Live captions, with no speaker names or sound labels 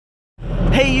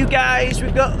Hey you guys,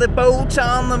 we've got the boat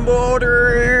on the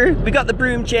water. We got the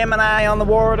Broom Gemini on the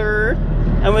water,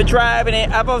 and we're driving it.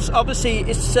 Obviously,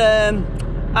 it's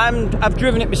I've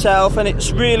driven it myself, and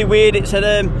it's really weird. It's a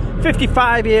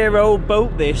 55-year-old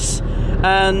boat, this,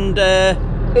 and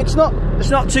it's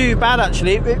not too bad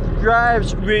actually. It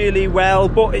drives really well,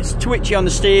 but it's twitchy on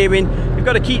the steering. You've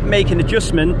got to keep making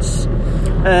adjustments.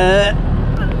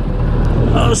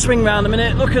 I'll swing round a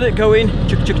minute. Look at it going.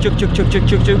 Chuk chuk chuk chuk chuk chuk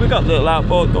chuk chuk. We've got a little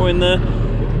outboard going there,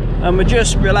 and we're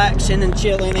just relaxing and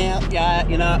chilling out. Yeah,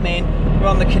 you know what I mean. We're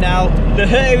on the canal. The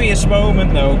hairiest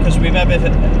moment though, because we've ever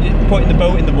putting the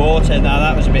boat in the water. Now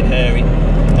that was a bit hairy.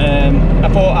 I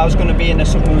thought I was going to be in a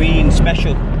submarine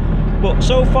special, but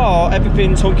so far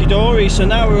everything's hunky-dory. So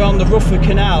now we're on the rougher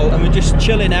canal and we're just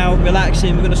chilling out,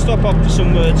 relaxing. We're going to stop off for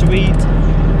somewhere to eat,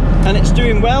 and it's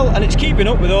doing well, and it's keeping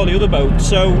up with all the other boats.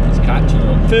 So it's catching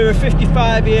up. For a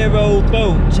 55-year-old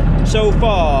boat, so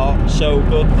far so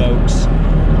good, folks.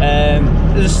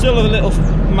 There's still a little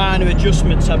minor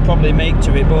adjustments I'd probably make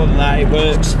to it, but other than that it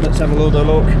works. Let's have a little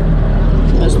look.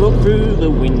 Let's look through the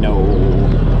window.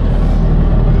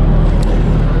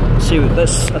 See what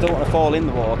this. I don't want to fall in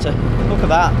the water. Look at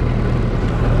that.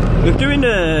 We're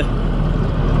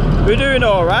doing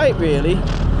all right, really.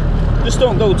 Just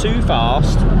don't go too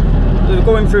fast. We're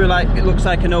going through, like, it looks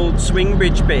like an old swing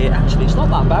bridge bit. Actually, it's not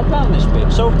that bad round this bit.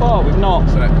 So far, we've not.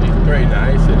 It's pretty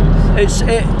nice.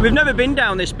 We've never been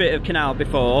down this bit of canal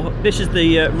before. This is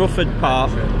the rougher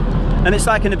part, and it's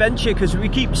like an adventure because we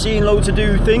keep seeing loads of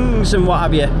new things and what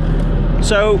have you.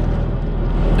 So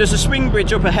there's a swing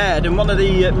bridge up ahead, and one of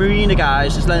the marina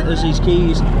guys has lent us his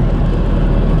keys.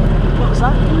 What's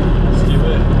that?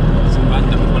 Stuart, some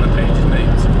random one of Paige's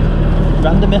mates.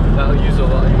 Randomer. That'll use a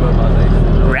lot of your mobile data.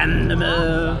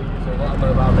 Randomer. That'll use a lot of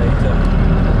mobile data.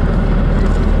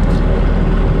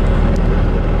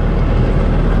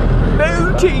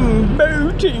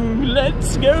 Boating,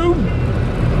 let's go.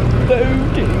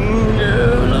 Boating.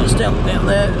 No, still down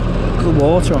there. The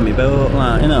water on my boat,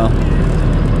 like, you know.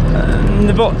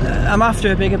 But I'm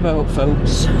after a bigger boat,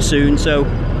 folks, soon, so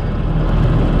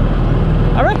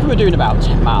I reckon we're doing about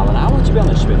 10 miles an hour, to be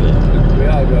honest with you. We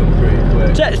are going pretty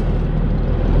quick.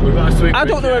 We've got a swing. I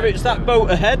don't know if it's that boat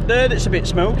ahead there that's a bit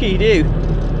smoky, do you? I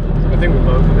think we're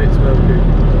both a bit smoky.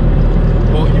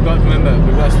 But you've got to remember,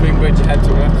 we've got a swing bridge ahead,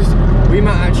 so we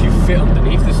might actually fit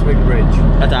underneath the swing bridge.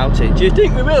 I doubt it. Do you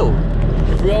think we will?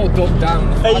 If we all duck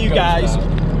down, hey you guys,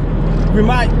 we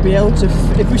might be able to,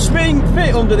 if we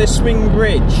fit under this swing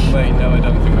bridge. Wait, no, I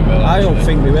don't think we will. I don't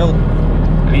think we will.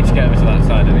 I need to get over to that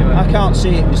side anyway. I can't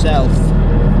see it myself.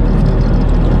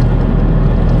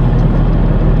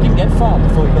 Get far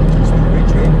before you got to the swing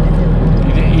bridge, really.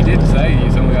 He did say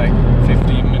he's only like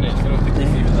 15 minutes. I don't think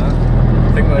it's even that. I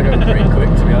think we're going pretty quick,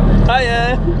 to be honest.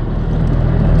 Hiya!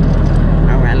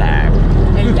 Oh, hello.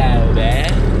 Hello there.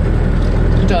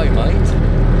 You dynamite.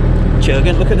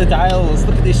 Children, look at the dials.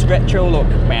 Look at this retro look.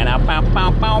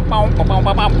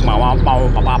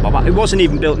 It wasn't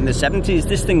even built in the 70s.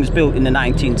 This thing was built in the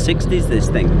 1960s, this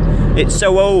thing. It's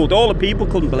so old. All the people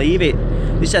couldn't believe it.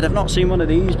 They said, I've not seen one of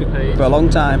these for a long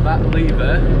time. That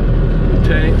lever,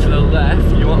 turn it to the left.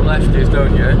 You want lefties,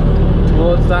 don't you?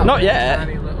 Towards that. Not yet. A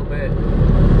tiny little bit.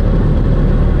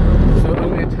 So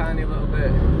only a tiny little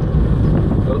bit.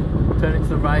 Oh, turn it to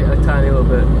the right a tiny little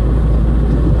bit.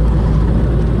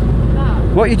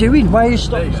 What are you doing? Why are you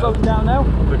slowing down now?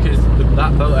 Because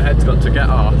that boat ahead's got to get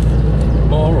off.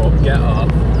 More up, get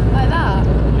off. Like that?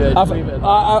 Yeah, I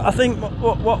think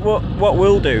what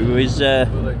we'll do is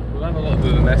we'll have a little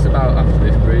bit of a mess about after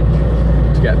this bridge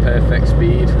to get perfect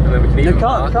speed, and then we can even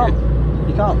mark it.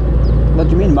 You can't. What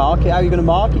do you mean mark it? How are you going to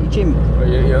mark it, Jim? Well,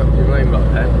 you've not even got a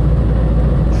pen.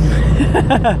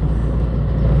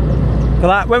 But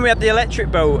like, when we had the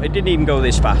electric boat, it didn't even go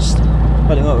this fast.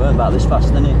 But it weren't about this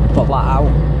fast, didn't it? Put that out.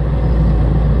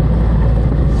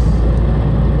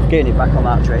 Getting it back on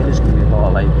that trailer's going to be a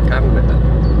ball like. I haven't been there.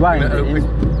 Why?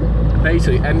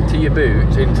 Basically, empty your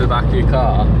boots into the back of your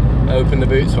car, open the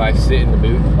boot so I sit in the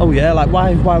boot. Oh yeah, like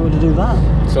why would I do that?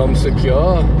 So I'm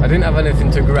secure. I didn't have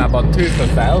anything to grab onto if I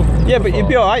fell. Yeah, but you'd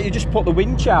be alright, you just put the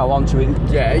winch out onto it.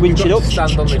 Yeah, winch it up.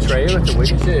 Stand on the trailer to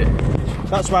winch it.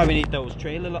 That's why we need those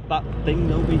trailer, that thing,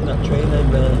 don't we? That trailer,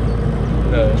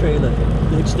 trailer,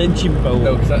 the extension boat.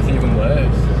 No, because that's even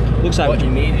worse. Looks like what you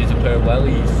need is a pair of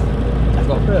wellies. I've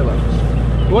got a pair of wellies.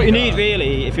 What you need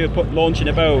really, if you're launching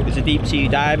a boat, is a deep sea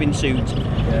diving suit.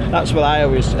 Yeah. That's what I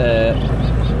always. Why?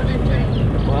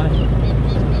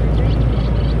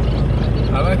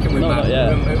 I reckon we might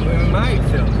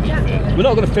film. Yeah. We're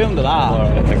not going to film to that.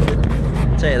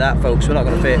 I'll tell you that, folks. We're not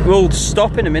going to film. We'll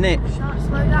stop in a minute. Shall I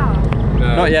slow down? No,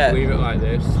 Not yet. Leave it like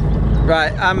this.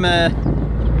 Right, I'm.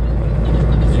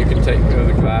 You can take me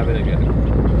over driving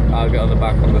again. I'll get on the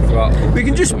back on the throttle. We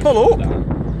can just pull up.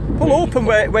 Pull up and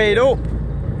wait it up.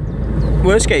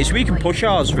 Worst case, we can push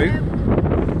ours through.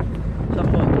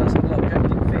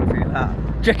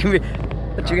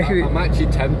 I'm actually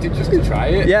tempted just to try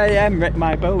it. Yeah, wreck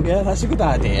my boat. Yeah, that's a good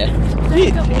idea.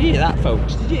 Did you hear that,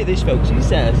 folks? Did you hear this, folks? He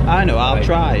says, I know, I'll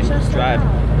try.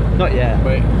 Not yet.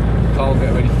 Wait, Carl,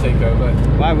 get ready to take over.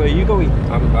 Why, where are you going?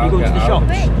 I'm you going to the shops?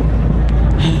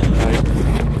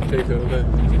 Right, take over.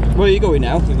 Where are you going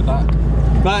now? To the back.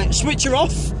 Right, switch her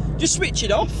off. Just switch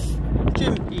it off.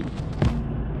 Jim.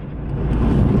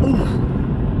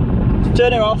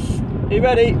 Turn it off. Are you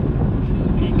ready?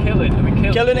 Are we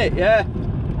killing? Killing it, yeah.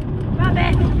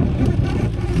 Rabbit!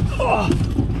 Oh.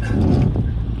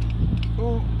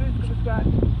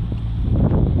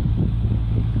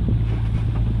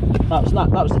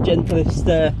 That was the gentlest.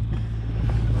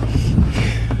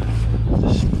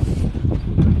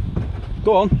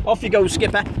 Go on, off you go,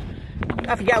 skipper.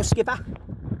 Off you go, skipper.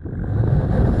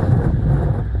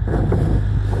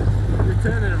 You're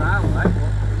turning around, right?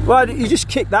 Why didn't you just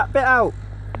kick that bit out?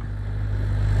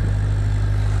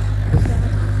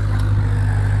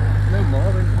 No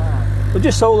more in part. We'll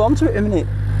just hold on to it a minute.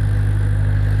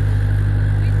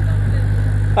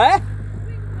 Eh?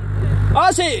 Oh,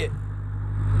 that's it!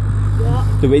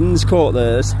 What? The wind's caught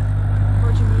theirs.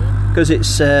 What do you mean? Because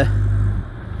it's. Look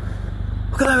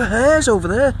at our hairs over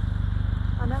there.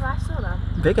 I never saw them.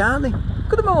 Big, aren't they?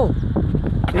 Look at them all.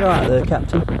 You're alright there,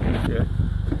 Captain. Yeah.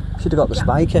 Should have got the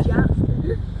spiker. Yeah.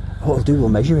 What we'll do, we'll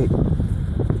measure it.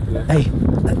 Yeah. Hey, Get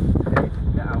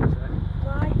out there.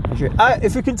 Why? measure it.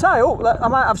 If we can tie up, I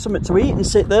might have something to eat and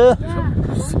sit there. Yeah.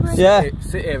 Yeah.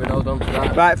 Sit here and hold on to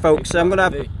that. Right, folks. I'm gonna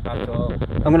have At all.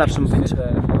 something to. Sit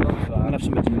there, hold on to that. I'm gonna have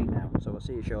something to eat now. So I'll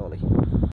see you shortly.